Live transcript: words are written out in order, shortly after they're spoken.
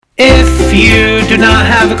If you do not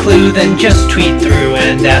have a clue, then just tweet through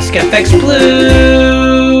and ask FX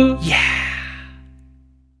Blue. Yeah.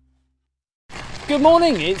 Good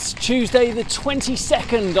morning, it's Tuesday the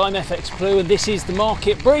 22nd. I'm FX Blue and this is the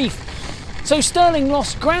market brief. So sterling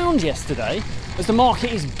lost ground yesterday as the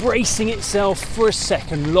market is bracing itself for a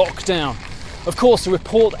second lockdown. Of course, the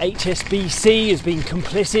report HSBC has been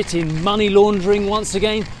complicit in money laundering once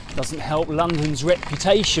again doesn't help London's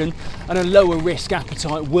reputation, and a lower risk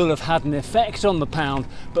appetite will have had an effect on the pound,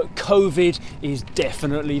 but COVID is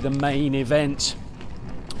definitely the main event.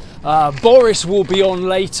 Boris will be on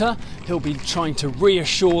later. He'll be trying to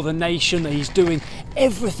reassure the nation that he's doing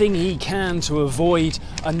everything he can to avoid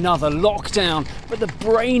another lockdown, but the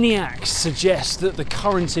brainiacs suggest that the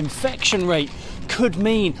current infection rate could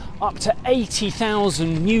mean up to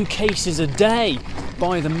 80,000 new cases a day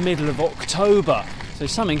by the middle of October. So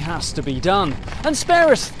something has to be done. And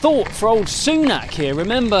spare us thought for old Sunak here.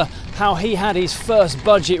 Remember how he had his first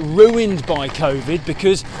budget ruined by COVID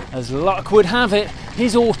because, as luck would have it,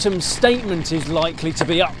 his autumn statement is likely to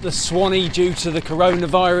be up the Swanee due to the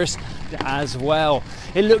coronavirus as well.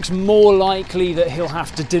 It looks more likely that he'll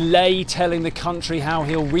have to delay telling the country how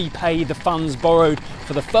he'll repay the funds borrowed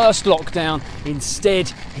for the first lockdown.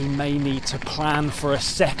 Instead, he may need to plan for a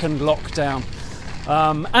second lockdown.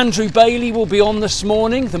 Andrew Bailey will be on this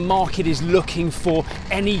morning. The market is looking for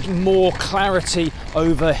any more clarity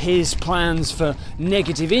over his plans for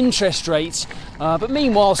negative interest rates. But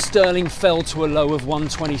meanwhile, sterling fell to a low of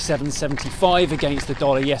 127.75 against the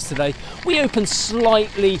dollar yesterday. We opened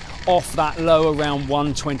slightly off that low around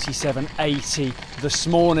 127.80 this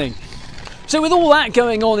morning. So with all that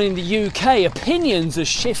going on in the UK, opinions are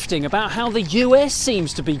shifting about how the US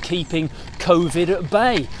seems to be keeping COVID at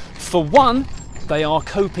bay. For one, they are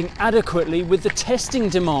coping adequately with the testing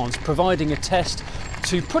demands, providing a test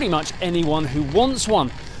to pretty much anyone who wants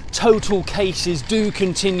one. Total cases do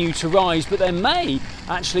continue to rise, but there may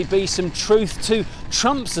actually be some truth to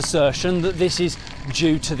Trump's assertion that this is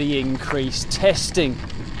due to the increased testing.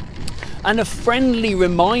 And a friendly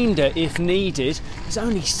reminder, if needed, it's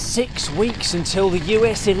only 6 weeks until the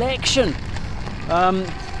US election.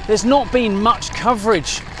 There's not been much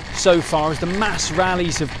coverage so far as the mass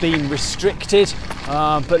rallies have been restricted,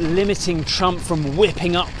 but limiting Trump from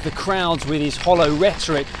whipping up the crowds with his hollow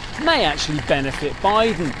rhetoric may actually benefit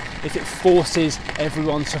Biden if it forces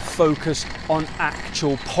everyone to focus on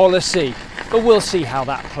actual policy. But we'll see how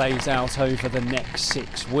that plays out over the next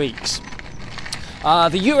 6 weeks.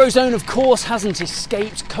 The Eurozone, of course, hasn't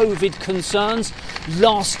escaped COVID concerns.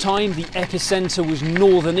 Last time the epicentre was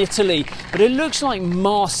northern Italy, but it looks like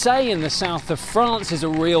Marseille in the south of France is a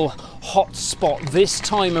real hot spot this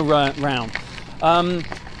time around.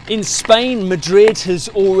 In Spain, Madrid has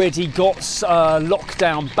already got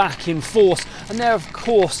lockdown back in force, and there of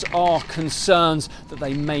course are concerns that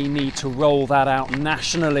they may need to roll that out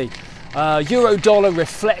nationally. Euro dollar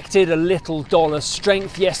reflected a little dollar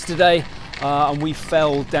strength yesterday, and we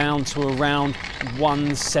fell down to around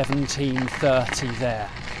 117.30 there.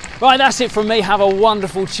 Right, that's it from me. Have a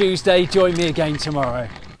wonderful Tuesday. Join me again tomorrow.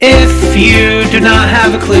 If you do not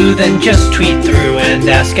have a clue, then just tweet through and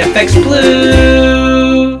ask FX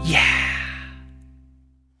Blue. Yeah.